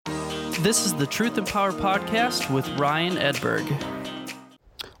This is the Truth and Power Podcast with Ryan Edberg.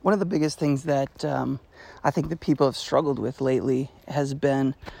 One of the biggest things that I think that people have struggled with lately has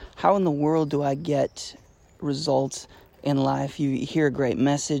been, how in the world do I get results in life? You hear a great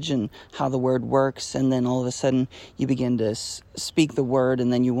message and how the word works, and then all of a sudden you begin to speak the word,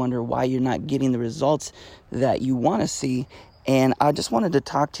 and then you wonder why you're not getting the results that you want to see. And I just wanted to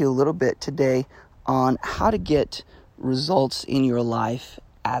talk to you a little bit today on how to get results in your life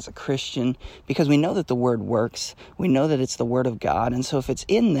as a Christian, because we know that the word works. We know that it's the word of God. And so if it's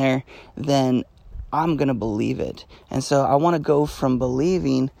in there, then I'm going to believe it. And so I want to go from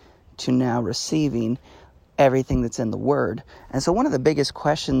believing to now receiving everything that's in the word. And so one of the biggest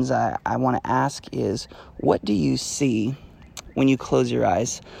questions I want to ask is, what do you see when you close your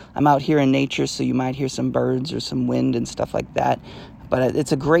eyes? I'm out here in nature, so you might hear some birds or some wind and stuff like that. But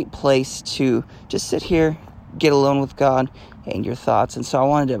it's a great place to just sit here, get alone with God and your thoughts. And so I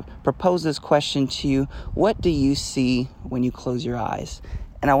wanted to propose this question to you. What do you see when you close your eyes?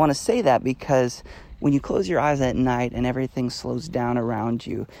 And I want to say that because when you close your eyes at night and everything slows down around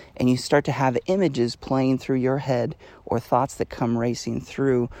you, and you start to have images playing through your head or thoughts that come racing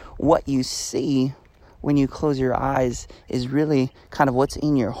through, what you see when you close your eyes is really kind of what's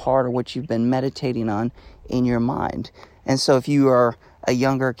in your heart or what you've been meditating on in your mind. And so if you are a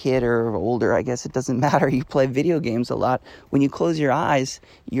younger kid or older, I guess it doesn't matter, you play video games a lot, when you close your eyes,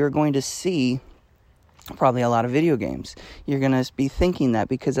 you're going to see probably a lot of video games. You're going to be thinking that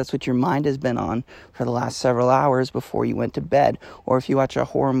because that's what your mind has been on for the last several hours before you went to bed. Or if you watch a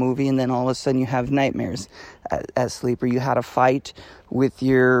horror movie and then all of a sudden you have nightmares at sleep, or you had a fight with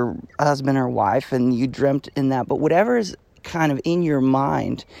your husband or wife and you dreamt in that. But whatever is kind of in your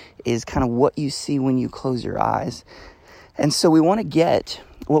mind is kind of what you see when you close your eyes. And so we want to get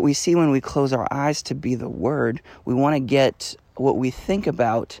what we see when we close our eyes to be the word. We want to get what we think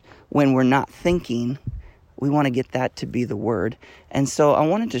about when we're not thinking. We want to get that to be the word. And so I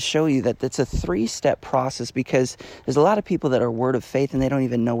wanted to show you that it's a 3-step process, because there's a lot of people that are word of faith and they don't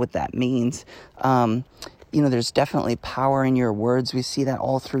even know what that means. There's definitely power in your words. We see that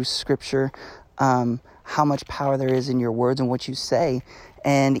all through Scripture, how much power there is in your words and what you say.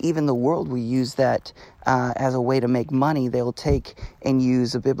 And even the world will use that as a way to make money. They'll take and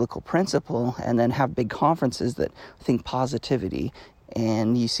use a biblical principle and then have big conferences that think positivity.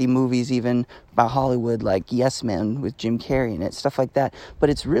 And you see movies even by Hollywood like Yes Men with Jim Carrey in it, stuff like that.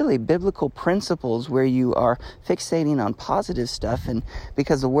 But it's really biblical principles where you are fixating on positive stuff. And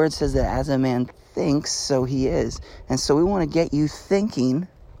because the word says that as a man thinks, so he is. And so we want to get you thinking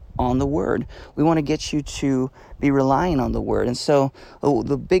on the word. We want to get you to be relying on the word. And so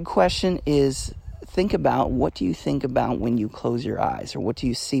the big question is, think about, what do you think about when you close your eyes? Or what do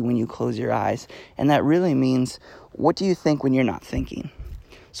you see when you close your eyes? And that really means, what do you think when you're not thinking?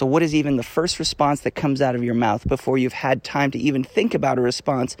 So what is even the first response that comes out of your mouth before you've had time to even think about a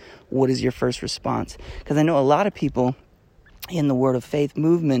response? What is your first response? Because I know a lot of people in the Word of Faith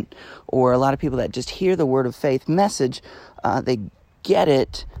movement, or a lot of people that just hear the Word of Faith message, they get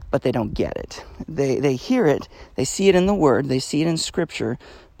it, but they don't get it. They hear it, they see it in the Word, they see it in Scripture,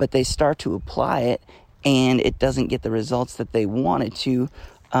 but they start to apply it, and it doesn't get the results that they wanted to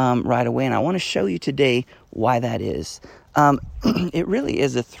right away. And I want to show you today why that is. It really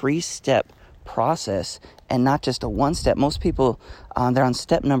is a 3-step process and not just a 1-step. Most people, they're on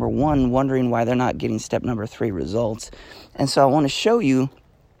step number 1, wondering why they're not getting step number 3 results. And so I want to show you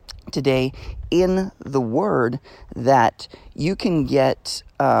today in the Word that you can get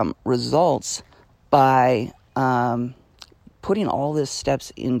results by putting all these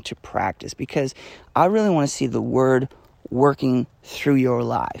steps into practice, because I really want to see the Word working through your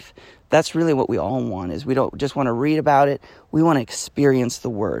life. That's really what we all want, is we don't just want to read about it. We want to experience the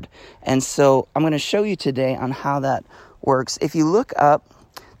Word. And so I'm going to show you today on how that works. If you look up,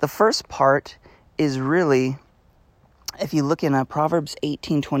 the first part is really, if you look in Proverbs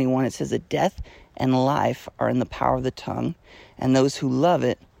 18:21, it says that death and life are in the power of the tongue, and those who love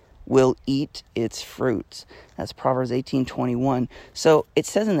it will eat its fruits. That's Proverbs 18:21. So it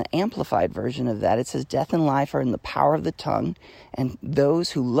says in the Amplified version of that, it says death and life are in the power of the tongue, and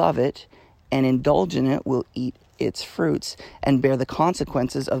those who love it and indulge in it will eat its fruits and bear the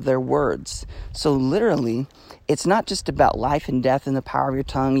consequences of their words. So literally, it's not just about life and death in the power of your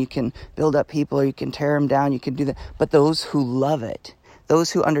tongue. You can build up people or you can tear them down. You can do that. But those who love it,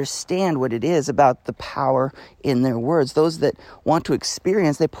 those who understand what it is about the power in their words, those that want to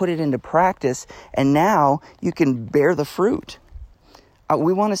experience, they put it into practice, and now you can bear the fruit.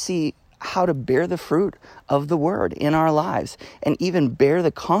 We want to see how to bear the fruit of the word in our lives and even bear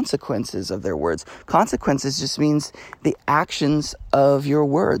the consequences of their words. Consequences just means the actions of your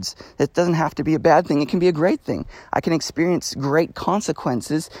words. It doesn't have to be a bad thing. It can be a great thing. I can experience great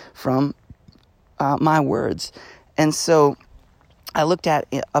consequences from my words. And so I looked at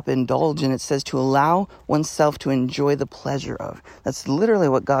it up indulge, and it says to allow oneself to enjoy the pleasure of. That's literally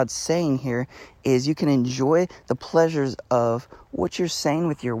what God's saying here, is you can enjoy the pleasures of what you're saying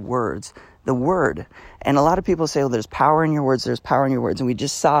with your words, the word. And a lot of people say, well, there's power in your words, there's power in your words. And we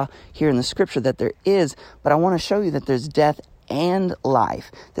just saw here in the scripture that there is, but I want to show you that there's death and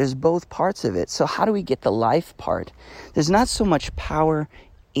life. There's both parts of it. So how do we get the life part? There's not so much power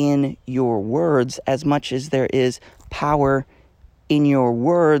in your words as much as there is power in your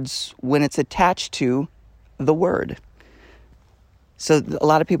words when it's attached to the word. So a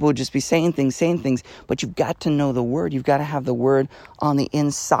lot of people would just be saying things, but you've got to know the word. You've got to have the word on the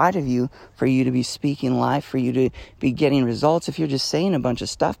inside of you for you to be speaking life, for you to be getting results. If you're just saying a bunch of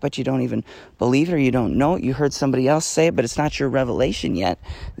stuff, but you don't even believe it or you don't know it, you heard somebody else say it, but it's not your revelation yet,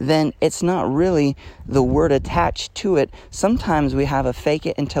 then it's not really the word attached to it. Sometimes we have a fake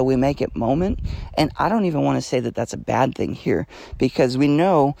it until we make it moment. And I don't even want to say that that's a bad thing here, because we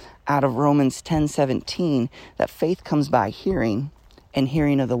know out of Romans 10:17 that faith comes by hearing, and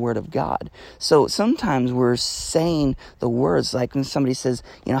hearing of the word of God. So sometimes we're saying the words, like when somebody says,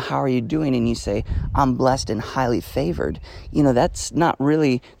 how are you doing? And you say, I'm blessed and highly favored. That's not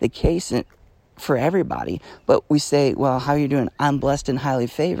really the case for everybody. But we say, well, how are you doing? I'm blessed and highly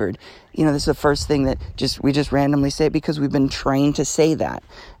favored. This is the first thing that we just randomly say it because we've been trained to say that.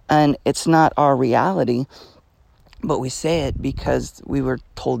 And it's not our reality. But we say it because we were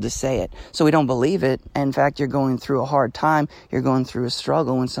told to say it. So we don't believe it. In fact, you're going through a hard time. You're going through a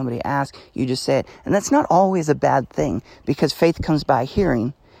struggle. When somebody asks, you just say it. And that's not always a bad thing, because faith comes by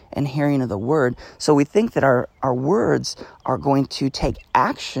hearing, and hearing of the word. So we think that our words are going to take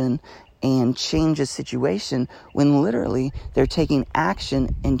action and change a situation, when literally they're taking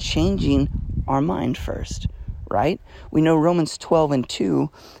action and changing our mind first, right? We know Romans 12:2,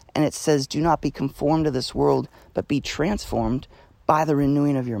 and it says, do not be conformed to this world, but be transformed by the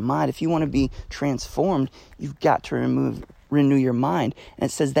renewing of your mind. If you want to be transformed, you've got to renew your mind. And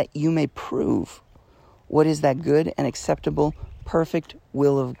it says that you may prove what is that good and acceptable, perfect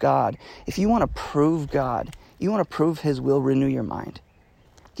will of God. If you want to prove God, you want to prove his will, renew your mind.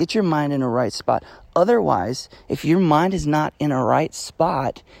 Get your mind in a right spot. Otherwise, if your mind is not in a right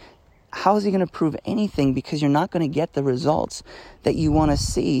spot, how is he going to prove anything? Because you're not going to get the results that you want to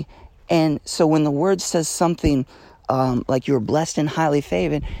see. And so when the word says something like you're blessed and highly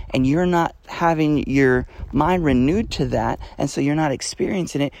favored, and you're not having your mind renewed to that, and so you're not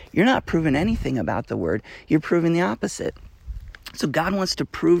experiencing it, you're not proving anything about the word. You're proving the opposite. So God wants to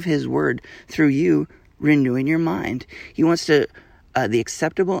prove his word through you renewing your mind. He wants to the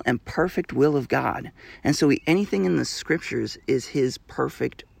acceptable and perfect will of God. And so anything in the scriptures is his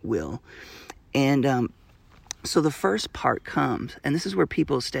perfect will. And so the first part comes, and this is where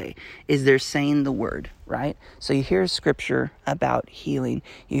people stay, is they're saying the word, right? So you hear a scripture about healing.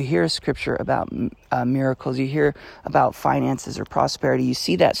 You hear a scripture about miracles. You hear about finances or prosperity. You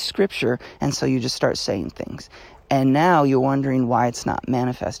see that scripture, and so you just start saying things. And now you're wondering why it's not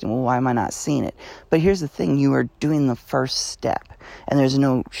manifesting. Well, why am I not seeing it? But here's the thing. You are doing the first step. And there's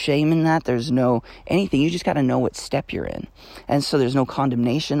no shame in that. There's no anything. You just got to know what step you're in. And so there's no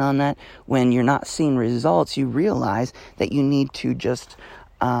condemnation on that. When you're not seeing results, you realize that you need to just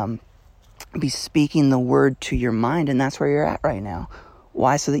be speaking the word to your mind. And that's where you're at right now.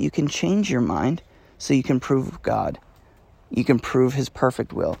 Why? So that you can change your mind, so you can prove God. You can prove his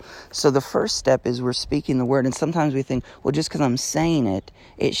perfect will. So the first step is we're speaking the word. And sometimes we think, well, just because I'm saying it,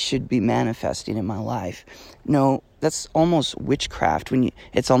 it should be manifesting in my life. No, that's almost witchcraft.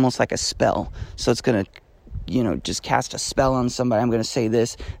 It's almost like a spell. So it's going to, just cast a spell on somebody. I'm going to say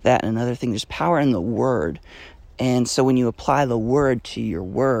this, that, and another thing. There's power in the word. And so when you apply the word to your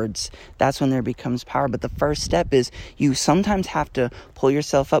words, that's when there becomes power. But the first step is you sometimes have to pull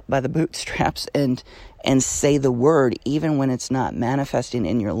yourself up by the bootstraps and say the word, even when it's not manifesting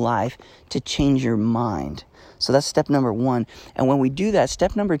in your life, to change your mind. So that's step number 1. And when we do that,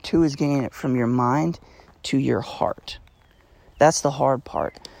 step number 2 is getting it from your mind to your heart. That's the hard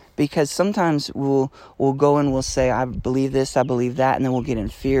part. Because sometimes we'll go and we'll say, I believe this, I believe that, and then we'll get in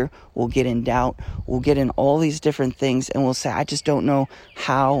fear, we'll get in doubt, we'll get in all these different things, and we'll say, I just don't know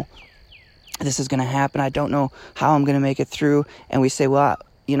how this is going to happen. I don't know how I'm going to make it through. And we say, well,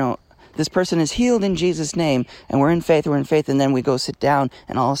 this person is healed in Jesus' name, and we're in faith, and then we go sit down,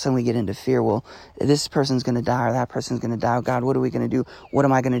 and all of a sudden we get into fear. Well, this person's going to die, or that person's going to die. Oh, God, what are we going to do? What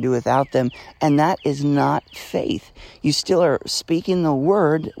am I going to do without them? And that is not faith. You still are speaking the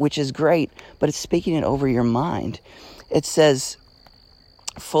word, which is great, but it's speaking it over your mind. It says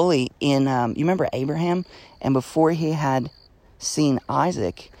fully in, you remember Abraham? And before he had seen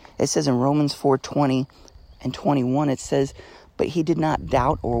Isaac, it says in Romans 4:20 and 21, it says, but he did not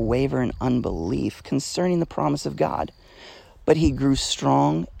doubt or waver in unbelief concerning the promise of God, but he grew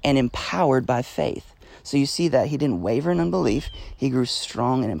strong and empowered by faith. So you see that he didn't waver in unbelief. He grew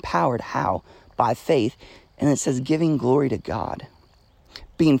strong and empowered. How? By faith. And it says, giving glory to God,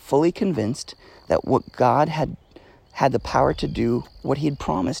 being fully convinced that what God had the power to do, what he had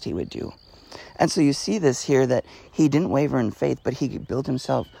promised he would do. And so you see this here, that he didn't waver in faith, but he built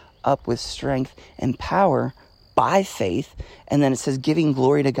himself up with strength and power by faith. And then it says giving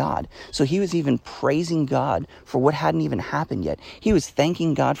glory to God. So he was even praising God for what hadn't even happened yet. He was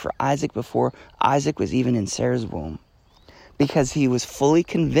thanking God for Isaac before Isaac was even in Sarah's womb, because he was fully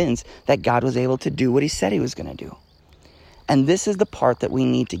convinced that God was able to do what he said he was going to do. And this is the part that we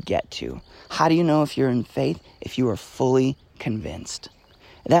need to get to. How do you know if you're in faith? If you are fully convinced.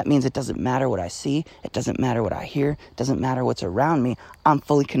 That means it doesn't matter what I see. It doesn't matter what I hear. It doesn't matter what's around me. I'm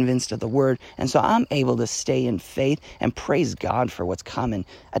fully convinced of the word. And so I'm able to stay in faith and praise God for what's coming.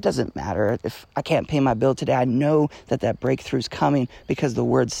 It doesn't matter. If I can't pay my bill today, I know that breakthrough's coming because the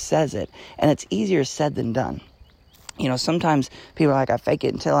word says it. And it's easier said than done. You know, sometimes people are like, I fake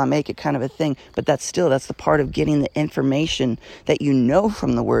it until I make it kind of a thing. But that's the part of getting the information that you know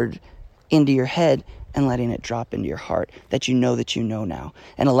from the word into your head and letting it drop into your heart, that you know now.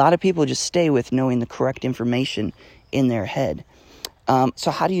 And a lot of people just stay with knowing the correct information in their head.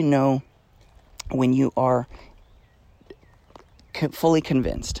 So how do you know when you are fully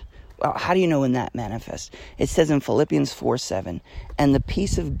convinced? Well, how do you know when that manifests? It says in Philippians 4:7, and the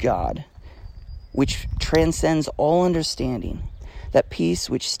peace of God, which transcends all understanding, that peace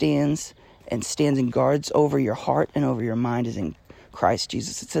which stands and guards over your heart and over your mind is in Christ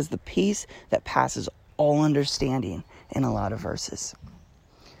Jesus. It says the peace that passes all understanding in a lot of verses.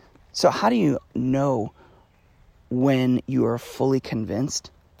 So how do you know when you are fully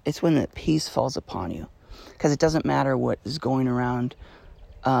convinced? It's when the peace falls upon you. Because it doesn't matter what is going around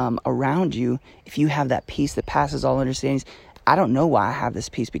you. If you have that peace that passes all understandings, I don't know why I have this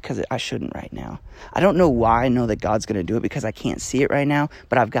peace, because I shouldn't right now. I don't know why I know that God's going to do it, because I can't see it right now,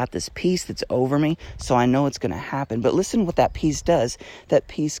 but I've got this peace that's over me, so I know it's going to happen. But listen what that peace does. That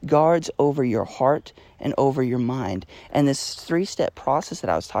peace guards over your heart and over your mind. And this 3-step process that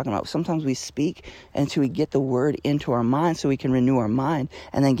I was talking about, sometimes we speak until we get the word into our mind so we can renew our mind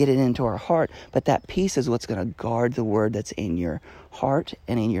and then get it into our heart. But that peace is what's going to guard the word that's in your heart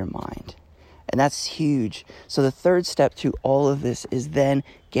and in your mind. And that's huge. So the 3rd step to all of this is then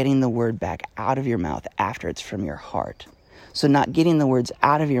getting the word back out of your mouth after it's from your heart. So not getting the words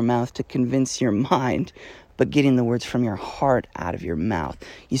out of your mouth to convince your mind, but getting the words from your heart out of your mouth.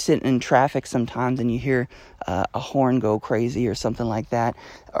 You sit in traffic sometimes and you hear a horn go crazy or something like that,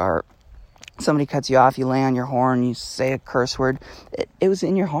 or somebody cuts you off, you lay on your horn, you say a curse word. It was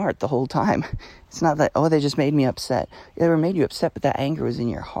in your heart the whole time. It's not that, they just made me upset. They were made you upset, but that anger was in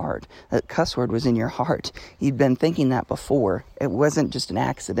your heart. That cuss word was in your heart. You'd been thinking that before. It wasn't just an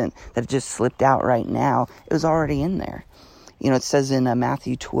accident that it just slipped out right now. It was already in there. You know, it says in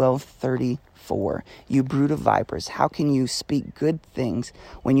Matthew 12:34, you brood of vipers, how can you speak good things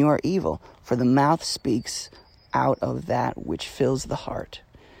when you are evil? For the mouth speaks out of that which fills the heart.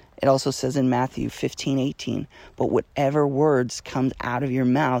 It also says in Matthew 15:18, but whatever words comes out of your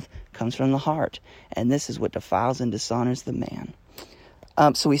mouth comes from the heart, and this is what defiles and dishonors the man.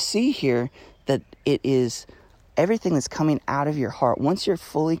 So we see here that it is everything that's coming out of your heart. Once you're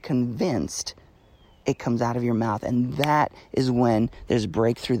fully convinced, it comes out of your mouth, and that is when there's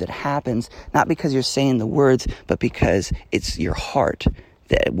breakthrough that happens, not because you're saying the words, but because it's your heart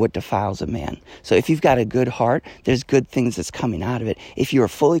that what defiles a man. So if you've got a good heart, there's good things that's coming out of it. If you are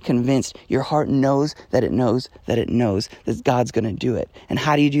fully convinced, your heart knows that it knows that it knows that God's going to do it. And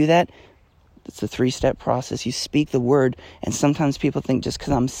how do you do that? It's a 3-step process. You speak the word, and sometimes people think just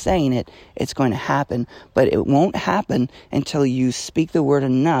because I'm saying it, it's going to happen. But it won't happen until you speak the word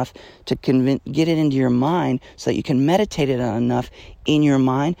enough to get it into your mind so that you can meditate it on enough in your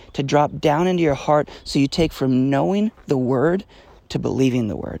mind to drop down into your heart, so you take from knowing the word to believing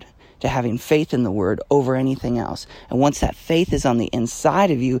the word, to having faith in the word over anything else. And once that faith is on the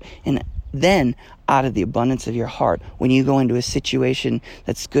inside of you, and then out of the abundance of your heart, when you go into a situation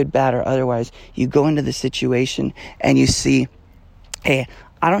that's good, bad, or otherwise, you go into the situation and you see, hey,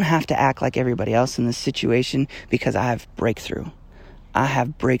 I don't have to act like everybody else in this situation because I have breakthrough. I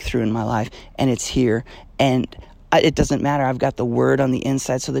have breakthrough in my life, and it's here. And it doesn't matter. I've got the word on the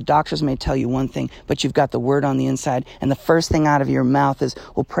inside. So the doctors may tell you one thing, but you've got the word on the inside. And the first thing out of your mouth is,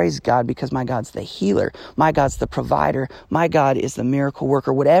 well, praise God, because my God's the healer. My God's the provider. My God is the miracle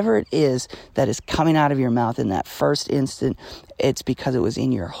worker. Whatever it is that is coming out of your mouth in that first instant, it's because it was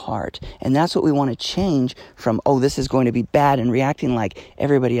in your heart. And that's what we want to change from, oh, this is going to be bad, and reacting like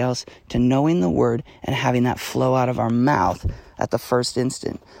everybody else, to knowing the word and having that flow out of our mouth at the first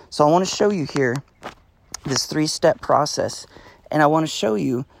instant. So I want to show you here this 3-step process, and I want to show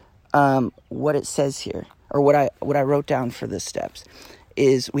you what it says here, or what I wrote down for the steps.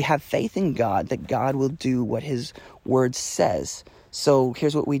 Is we have faith in God that God will do what his word says. So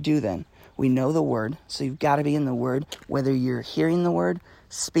here's what we do then. We know the word, so you've got to be in the word, whether you're hearing the word,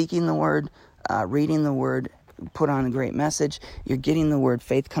 speaking the word, reading the word, put on a great message, you're getting the word.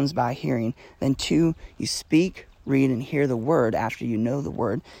 Faith comes by hearing. Then 2, you speak, read, and hear the word. After you know the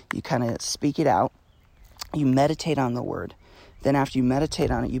word, you kind of speak it out. You meditate on the word. Then after you meditate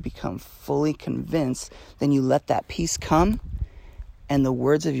on it, you become fully convinced. Then you let that peace come, and the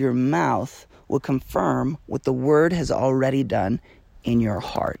words of your mouth will confirm what the word has already done in your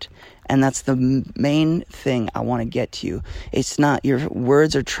heart. And that's the main thing I want to get to you. It's not your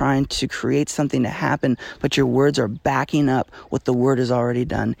words are trying to create something to happen, but your words are backing up what the word has already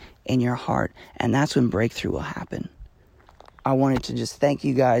done in your heart. And that's when breakthrough will happen. I wanted to just thank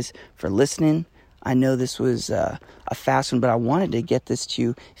you guys for listening. I know this was a fast one, but I wanted to get this to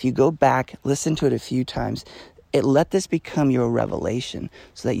you. If you go back, listen to it a few times, let this become your revelation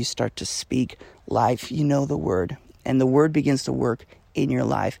so that you start to speak life. You know the word, and the word begins to work in your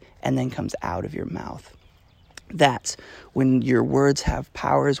life and then comes out of your mouth. That's when your words have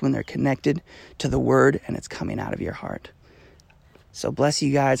powers, when they're connected to the word and it's coming out of your heart. So bless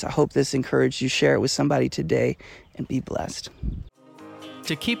you guys. I hope this encouraged you. Share it with somebody today and be blessed.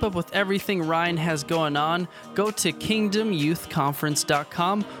 To keep up with everything Ryan has going on, go to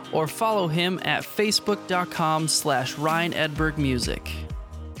kingdomyouthconference.com or follow him at facebook.com/Ryan Edberg Music.